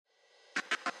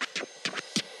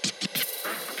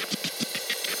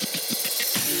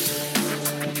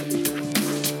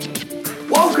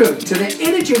Welcome to the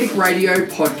Energetic Radio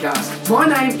Podcast. My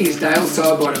name is Dale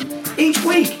Sidebottom. Each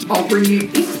week, I'll bring you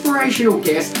inspirational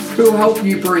guests who will help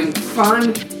you bring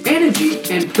fun, energy,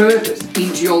 and purpose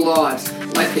into your lives.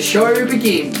 Let the show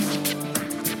begin.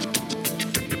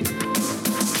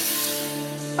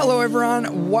 Hello,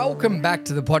 everyone. Welcome back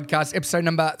to the podcast, episode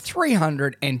number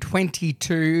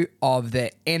 322 of the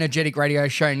Energetic Radio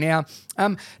Show. Now,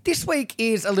 this week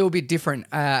is a little bit different.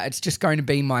 It's just going to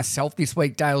be myself this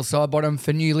week, Dale Sidebottom,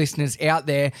 for new listeners out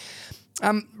there.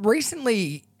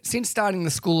 Recently, since starting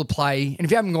the School of Play, and if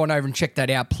you haven't gone over and checked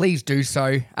that out, please do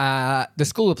so.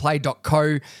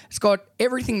 theschoolofplay.co. It's got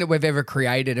everything that we've ever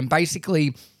created, and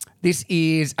basically this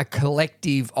is a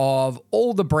collective of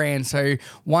all the brands, so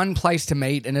one place to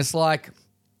meet, and it's like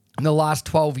the last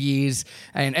 12 years,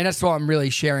 and that's what I'm really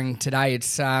sharing today.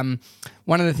 It's one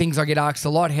of the things I get asked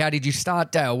a lot, how did you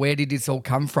start, Dale? Where did this all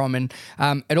come from? And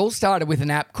it all started with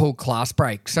an app called Class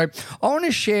Break. So I want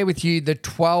to share with you the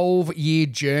 12-year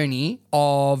journey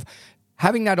of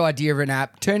having that idea of an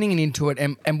app, turning it into it,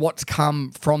 and what's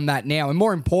come from that now. And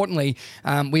more importantly,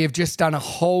 we have just done a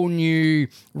whole new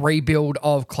rebuild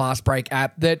of Class Break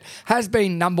app that has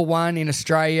been number one in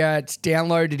Australia. It's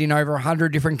downloaded in over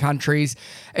 100 different countries.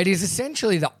 It is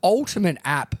essentially the ultimate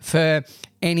app for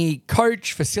any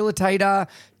coach, facilitator,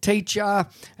 teacher,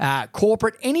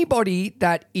 corporate, anybody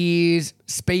that is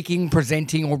speaking,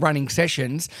 presenting, or running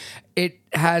sessions. It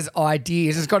has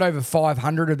ideas. It's got over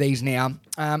 500 of these now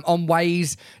on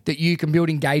ways that you can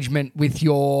build engagement with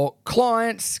your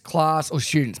clients, class, or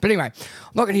students. But anyway,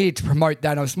 I'm not here to promote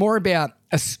that. It's more about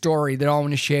a story that I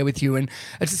want to share with you. And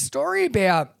it's a story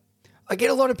about, I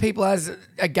get a lot of people, as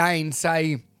again,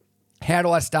 say, how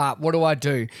do I start? What do I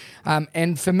do?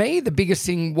 And for me, the biggest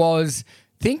thing was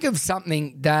think of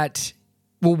something that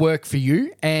will work for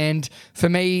you. And for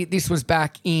me, this was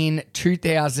back in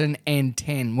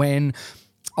 2010 when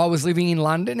I was living in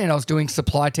London and I was doing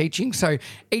supply teaching. So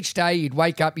each day you'd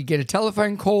wake up, you'd get a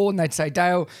telephone call and they'd say,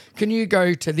 Dale, can you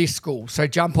go to this school? So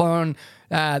jump on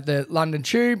the London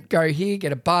Tube, go here,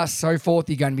 get a bus, so forth.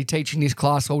 You're going to be teaching this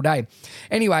class all day.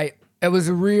 Anyway, it was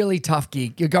a really tough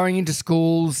gig. You're going into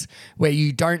schools where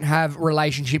you don't have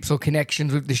relationships or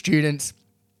connections with the students,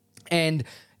 and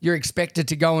you're expected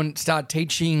to go and start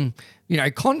teaching,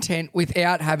 content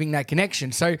without having that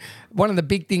connection. So one of the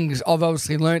big things I've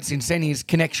obviously learned since then is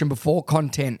connection before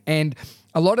content. And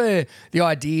a lot of the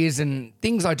ideas and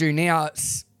things I do now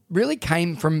really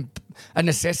came from a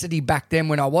necessity back then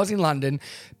when I was in London,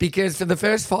 because for the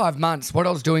first 5 months, what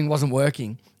I was doing wasn't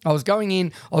working. I was going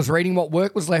in, I was reading what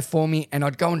work was left for me, and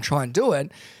I'd go and try and do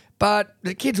it. But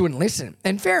the kids wouldn't listen.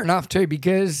 And fair enough too,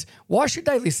 because why should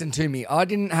they listen to me? I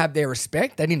didn't have their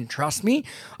respect. They didn't trust me.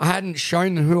 I hadn't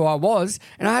shown them who I was,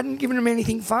 and I hadn't given them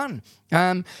anything fun.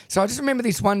 So I just remember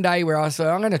this one day where I said,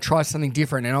 I'm going to try something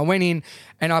different. And I went in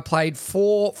and I played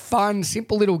 4 fun,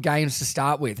 simple little games to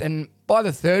start with. And by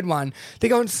the third one,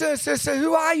 they're going, sir,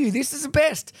 who are you? This is the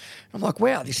best. I'm like,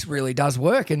 wow, this really does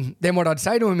work. And then what I'd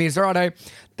say to them is, righto,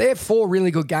 they're 4 really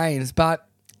good games, but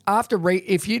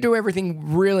if you do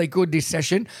everything really good this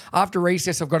session, after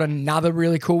recess, I've got another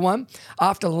really cool one.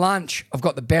 After lunch, I've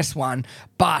got the best one.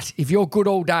 But if you're good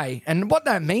all day, and what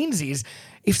that means is,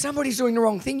 if somebody's doing the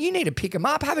wrong thing, you need to pick them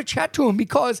up, have a chat to them,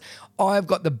 because I've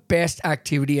got the best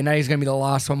activity, and that is going to be the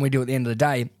last one we do at the end of the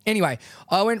day. Anyway,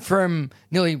 I went from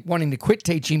nearly wanting to quit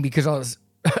teaching because I was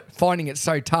finding it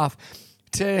so tough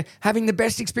to having the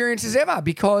best experiences ever,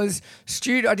 because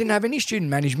I didn't have any student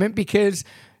management because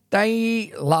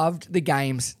they loved the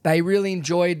games. They really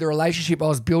enjoyed the relationship I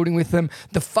was building with them,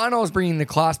 the fun I was bringing in the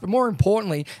class, but more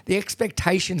importantly, the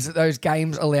expectations that those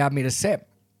games allowed me to set.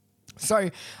 So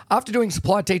after doing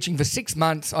supply teaching for 6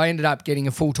 months, I ended up getting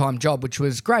a full-time job, which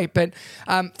was great. But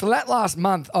for that last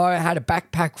month, I had a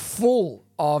backpack full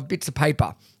of bits of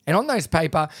paper. And on those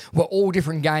paper were all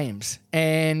different games.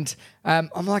 And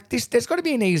I'm like, there's got to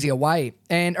be an easier way.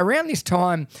 And around this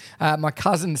time, my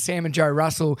cousins, Sam and Joe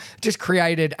Russell, just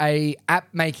created a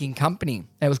app-making company.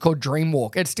 It was called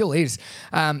Dreamwalk. It still is.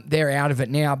 They're out of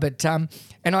it now. But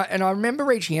and I remember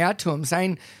reaching out to them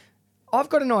saying, I've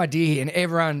got an idea, and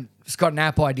everyone's got an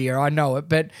app idea. I know it.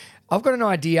 But I've got an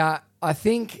idea. I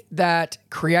think that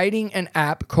creating an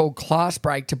app called Class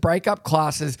Break to break up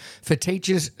classes for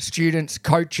teachers, students,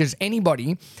 coaches,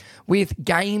 anybody with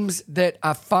games that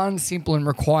are fun, simple, and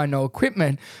require no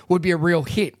equipment would be a real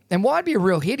hit. And why it'd be a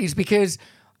real hit is because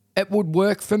it would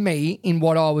work for me in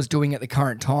what I was doing at the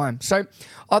current time. So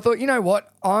I thought, you know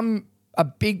what? I'm a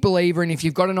big believer in, if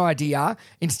you've got an idea,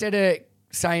 instead of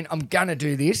saying, I'm going to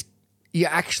do this, you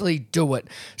actually do it.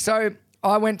 So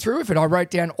I went through with it. I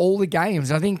wrote down all the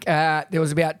games. I think there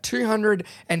was about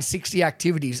 260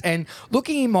 activities. And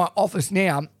looking in my office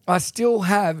now, I still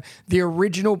have the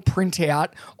original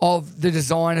printout of the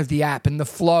design of the app and the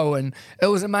flow. And it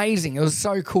was amazing. It was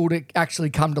so cool to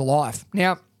actually come to life.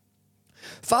 Now,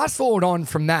 fast forward on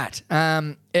from that,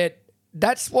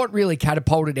 that's what really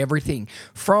catapulted everything.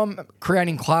 From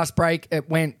creating Class Break, it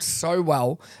went so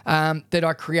well that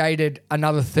I created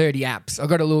another 30 apps. I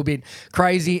got a little bit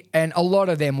crazy, and a lot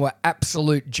of them were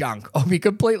absolute junk. I'll be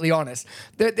completely honest.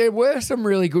 There were some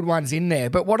really good ones in there,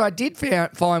 but what I did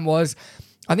find was,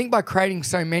 I think by creating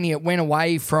so many, it went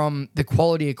away from the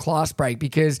quality of Class Break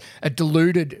because it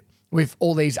diluted with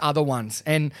all these other ones.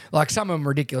 And like some of them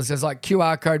ridiculous. There's like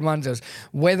QR code ones, there's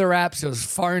weather apps, there was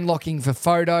phone locking for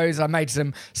photos. I made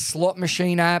some slot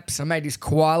machine apps. I made this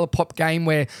koala pop game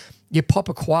where you pop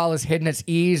a koala's head in its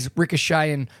ears,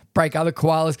 ricochet and break other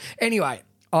koalas. Anyway,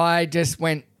 I just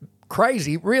went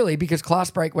crazy really because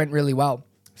Class Break went really well.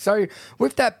 So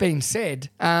with that being said,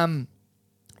 the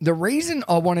reason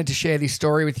I wanted to share this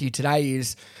story with you today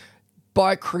is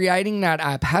by creating that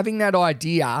app, having that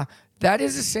idea, that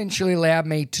has essentially allowed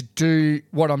me to do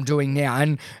what I'm doing now.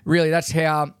 And really that's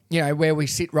how, where we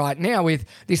sit right now with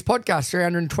this podcast,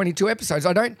 322 episodes.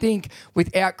 I don't think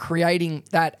without creating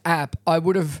that app, I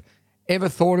would have ever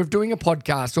thought of doing a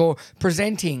podcast or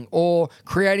presenting or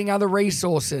creating other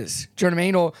resources. Do you know what I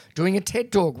mean? Or doing a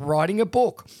TED Talk, writing a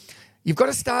book. You've got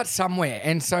to start somewhere.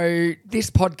 And so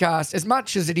this podcast, as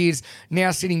much as it is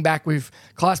now sitting back with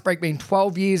Class Break being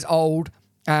 12 years old,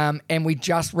 and we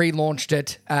just relaunched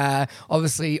it,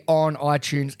 obviously on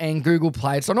iTunes and Google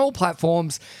Play. It's on all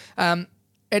platforms.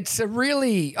 It's a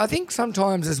really, I think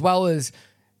sometimes as well as,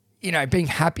 being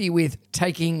happy with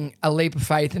taking a leap of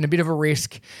faith and a bit of a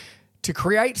risk to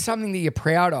create something that you're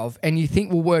proud of and you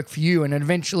think will work for you. And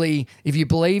eventually, if you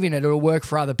believe in it, it'll work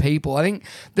for other people. I think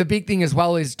the big thing as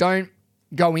well is don't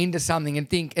go into something and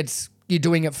think you're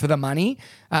doing it for the money.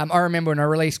 I remember when I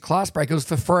released Class Break, it was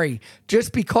for free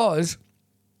just because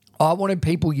I wanted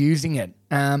people using it.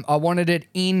 I wanted it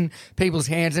in people's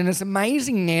hands. And it's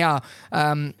amazing now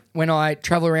when I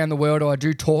travel around the world or I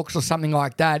do talks or something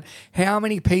like that, how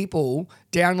many people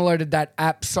downloaded that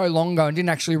app so long ago and didn't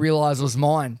actually realize it was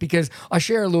mine, because I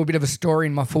share a little bit of a story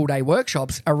in my full-day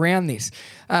workshops around this.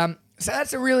 So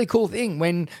that's a really cool thing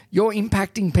when you're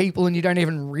impacting people and you don't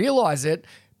even realize it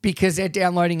because they're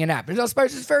downloading an app. And I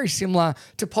suppose it's very similar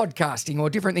to podcasting or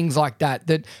different things like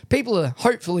that people are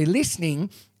hopefully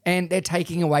listening and they're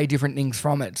taking away different things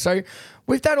from it. So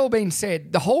with that all being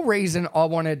said, the whole reason I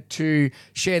wanted to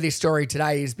share this story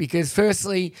today is because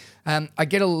firstly, I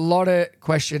get a lot of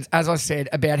questions, as I said,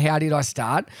 about how did I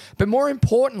start? But more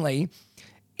importantly,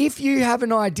 if you have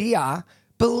an idea,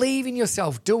 believe in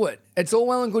yourself, do it. It's all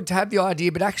well and good to have the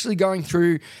idea, but actually going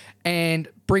through and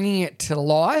bringing it to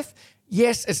life,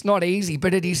 yes, it's not easy,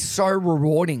 but it is so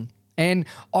rewarding. And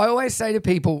I always say to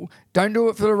people, don't do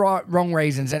it for the wrong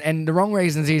reasons. And the wrong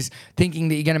reasons is thinking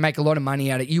that you're going to make a lot of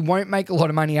money out of it. You won't make a lot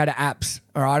of money out of apps,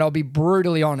 all right? I'll be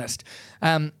brutally honest.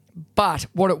 But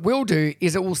what it will do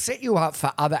is it will set you up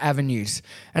for other avenues.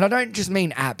 And I don't just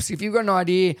mean apps. If you've got an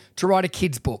idea to write a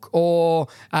kid's book or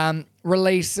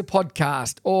release a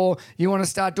podcast or you want to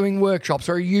start doing workshops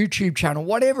or a YouTube channel,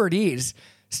 whatever it is,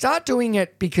 start doing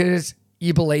it because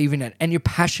you believe in it and you're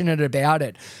passionate about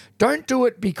it. Don't do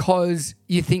it because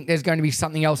you think there's going to be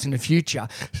something else in the future.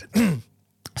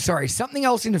 Something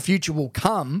else in the future will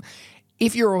come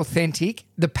if you're authentic,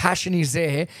 the passion is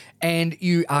there, and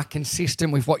you are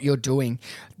consistent with what you're doing.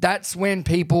 That's when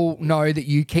people know that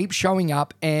you keep showing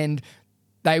up and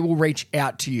they will reach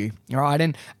out to you, all right?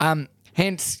 And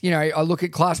hence, I look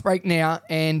at Class Break now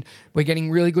and we're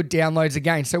getting really good downloads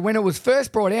again. So when it was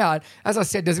first brought out, as I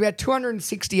said, there's about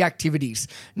 260 activities.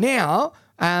 Now,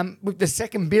 with the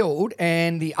second build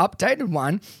and the updated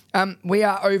one, we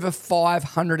are over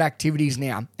 500 activities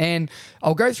now. And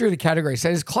I'll go through the categories. So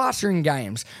there's classroom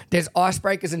games. There's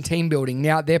icebreakers and team building.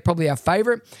 Now, they're probably our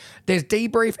favorite. There's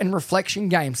debrief and reflection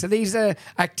games. So these are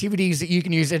activities that you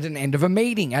can use at the end of a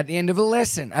meeting, at the end of a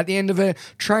lesson, at the end of a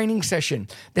training session.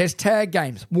 There's tag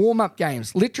games, warm-up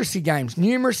games, literacy games,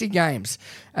 numeracy games.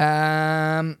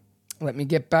 Let me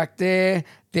get back there.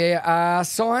 There are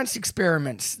science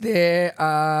experiments. There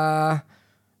are,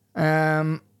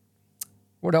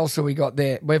 what else have we got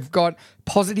there? We've got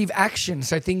positive action,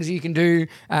 so things you can do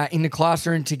in the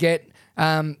classroom to get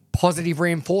positive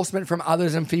reinforcement from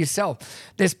others and for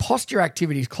yourself. There's posture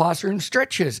activities, classroom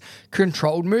stretches,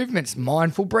 controlled movements,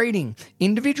 mindful breathing,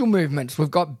 individual movements.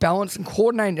 We've got balance and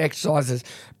coordinated exercises,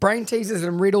 brain teasers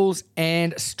and riddles,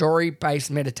 and story-based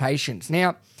meditations.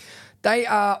 Now, they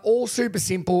are all super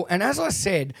simple. And as I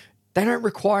said, they don't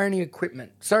require any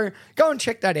equipment. So go and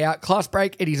check that out. Class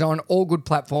Break, it is on all good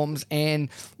platforms, and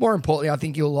more importantly, I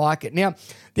think you'll like it. Now,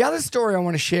 the other story I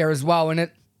want to share as well, and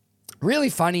it really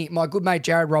funny, my good mate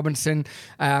Jared Robinson,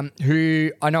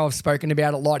 who I know I've spoken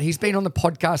about a lot, he's been on the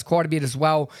podcast quite a bit as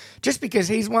well, just because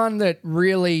he's one that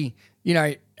really,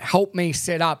 helped me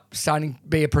set up starting to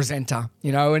be a presenter,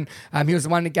 and he was the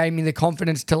one that gave me the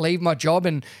confidence to leave my job.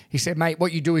 And he said, mate,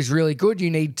 what you do is really good. You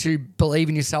need to believe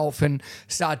in yourself and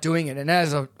start doing it. And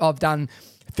as I've done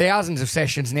thousands of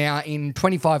sessions now in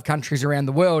 25 countries around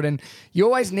the world, and you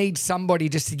always need somebody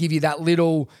just to give you that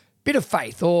little bit of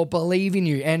faith or believe in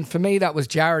you. And for me, that was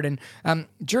Jared. And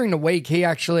during the week, he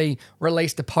actually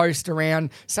released a post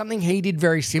around something he did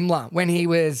very similar when he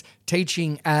was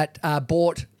teaching at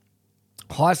Bort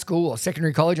High School or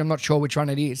secondary college, I'm not sure which one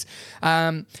it is,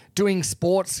 doing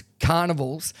sports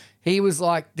carnivals. He was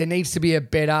like, there needs to be a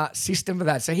better system for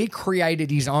that. So he created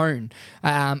his own,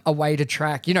 a way to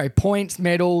track, points,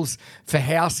 medals for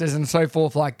houses and so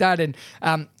forth like that. And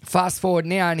fast forward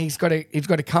now, and he's got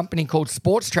a company called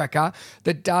Sports Tracker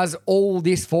that does all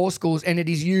this for schools, and it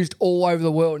is used all over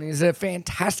the world, and it's a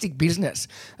fantastic business.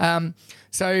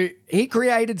 So he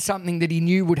created something that he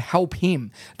knew would help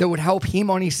him,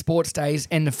 on his sports days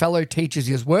and the fellow teachers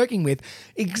he was working with,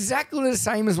 exactly the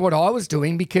same as what I was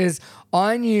doing, because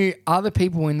I knew other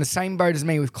people in the same boat as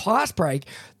me with Class Break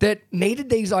that needed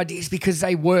these ideas because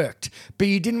they worked. But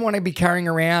you didn't want to be carrying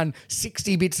around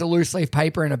 60 bits of loose leaf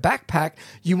paper in a backpack.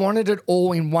 You wanted it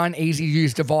all in one easy to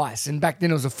use device. And back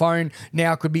then it was a phone.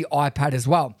 Now it could be iPad as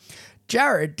well.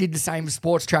 Jared did the same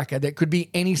Sports Tracker that could be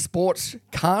any sports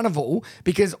carnival,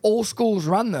 because all schools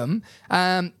run them,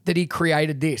 that he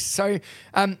created this. So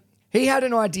he had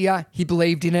an idea, he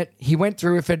believed in it, he went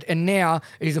through with it, and now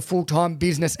it is a full-time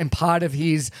business and part of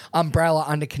his umbrella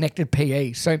under Connected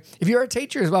PE. So if you're a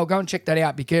teacher as well, go and check that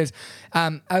out, because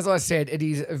as I said, it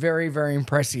is very, very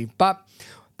impressive. But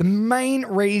the main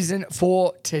reason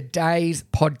for today's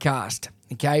podcast,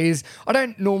 okay, is I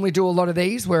don't normally do a lot of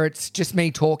these where it's just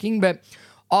me talking, but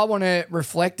I want to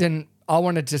reflect, and I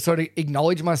wanted to sort of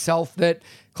acknowledge myself that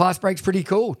Class Break's pretty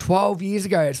cool. 12 years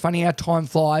ago, it's funny how time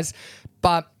flies,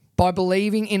 but by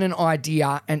believing in an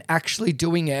idea and actually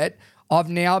doing it, I've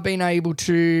now been able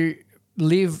to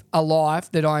live a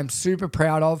life that I'm super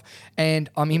proud of, and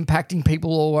I'm impacting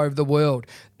people all over the world.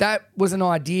 That was an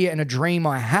idea and a dream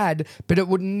I had, but it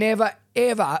would never,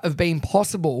 ever have been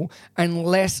possible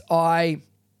unless I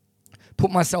put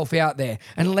myself out there,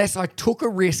 unless I took a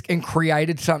risk and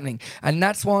created something. And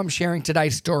that's why I'm sharing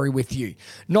today's story with you.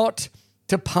 Not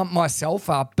to pump myself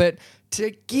up, but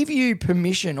to give you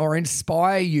permission or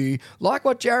inspire you, like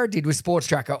what Jared did with Sports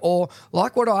Tracker, or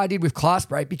like what I did with Class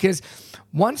Break. Because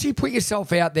once you put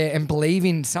yourself out there and believe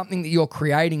in something that you're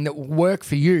creating that will work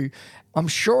for you, I'm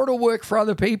sure it'll work for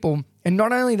other people. And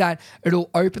not only that, it'll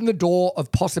open the door of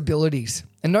possibilities.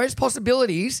 And those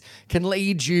possibilities can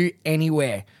lead you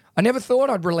anywhere. I never thought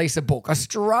I'd release a book. I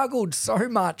struggled so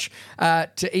much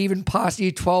to even pass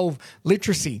year 12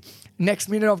 literacy. Next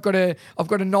minute, I've got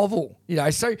a novel.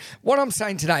 So what I'm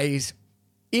saying today is,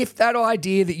 if that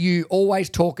idea that you always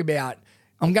talk about,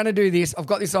 I'm going to do this, I've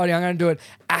got this idea, I'm going to do it,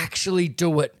 actually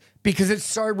do it, because it's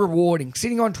so rewarding.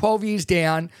 Sitting on 12 years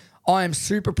down, I am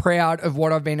super proud of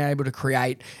what I've been able to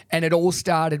create. And it all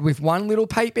started with one little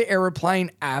paper aeroplane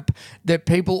app that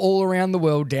people all around the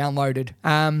world downloaded.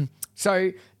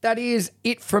 So that is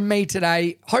it from me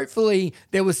today. Hopefully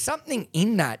there was something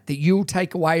in that you'll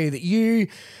take away that you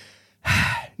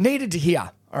needed to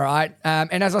hear. All right.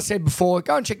 And as I said before,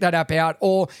 go and check that app out.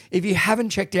 Or if you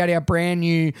haven't checked out our brand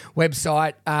new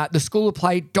website,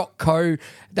 theschoolofplay.co,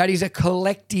 that is a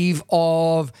collective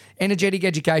of energetic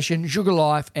education, sugar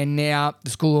life, and now the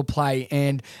School of Play.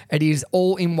 And it is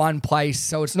all in one place.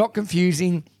 So it's not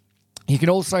confusing. You can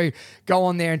also go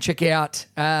on there and check out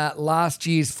last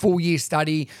year's full-year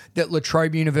study that La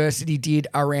Trobe University did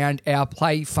around our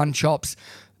play fun shops.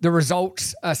 The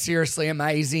results are seriously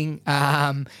amazing.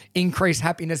 Increase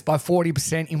happiness by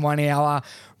 40% in 1 hour.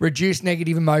 Reduce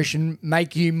negative emotion.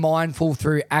 Make you mindful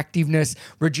through activeness.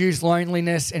 Reduce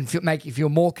loneliness and make you feel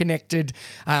more connected.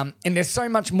 And there's so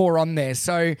much more on there.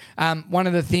 So one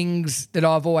of the things that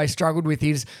I've always struggled with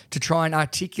is to try and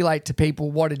articulate to people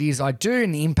what it is I do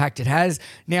and the impact it has.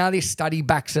 Now this study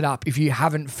backs it up if you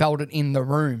haven't felt it in the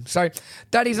room. So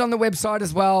that is on the website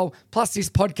as well, plus this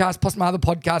podcast, plus my other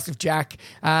podcast with Jack.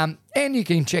 And you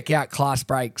can check out Class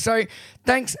Break. So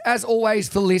thanks as always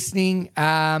for listening.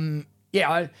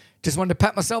 I just wanted to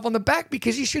pat myself on the back,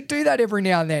 because you should do that every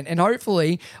now and then. And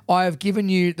hopefully I have given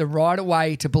you the right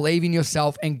way to believe in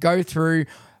yourself and go through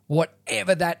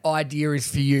whatever that idea is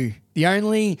for you. The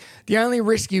only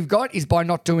risk you've got is by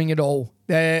not doing it all.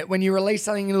 When you release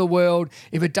something into the world,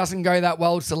 if it doesn't go that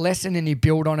well, it's a lesson and you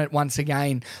build on it once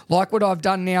again. Like what I've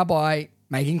done now by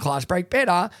making Class Break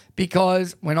better,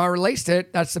 because when I released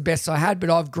it, that's the best I had, but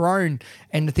I've grown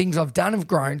and the things I've done have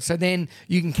grown. So then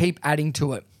you can keep adding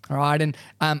to it. All right. And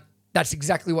that's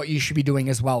exactly what you should be doing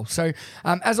as well. So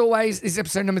as always, this is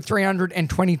episode number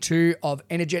 322 of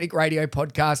Energetic Radio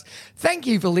Podcast. Thank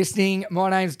you for listening. My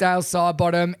name's Dale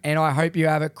Sidebottom, and I hope you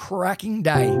have a cracking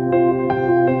day.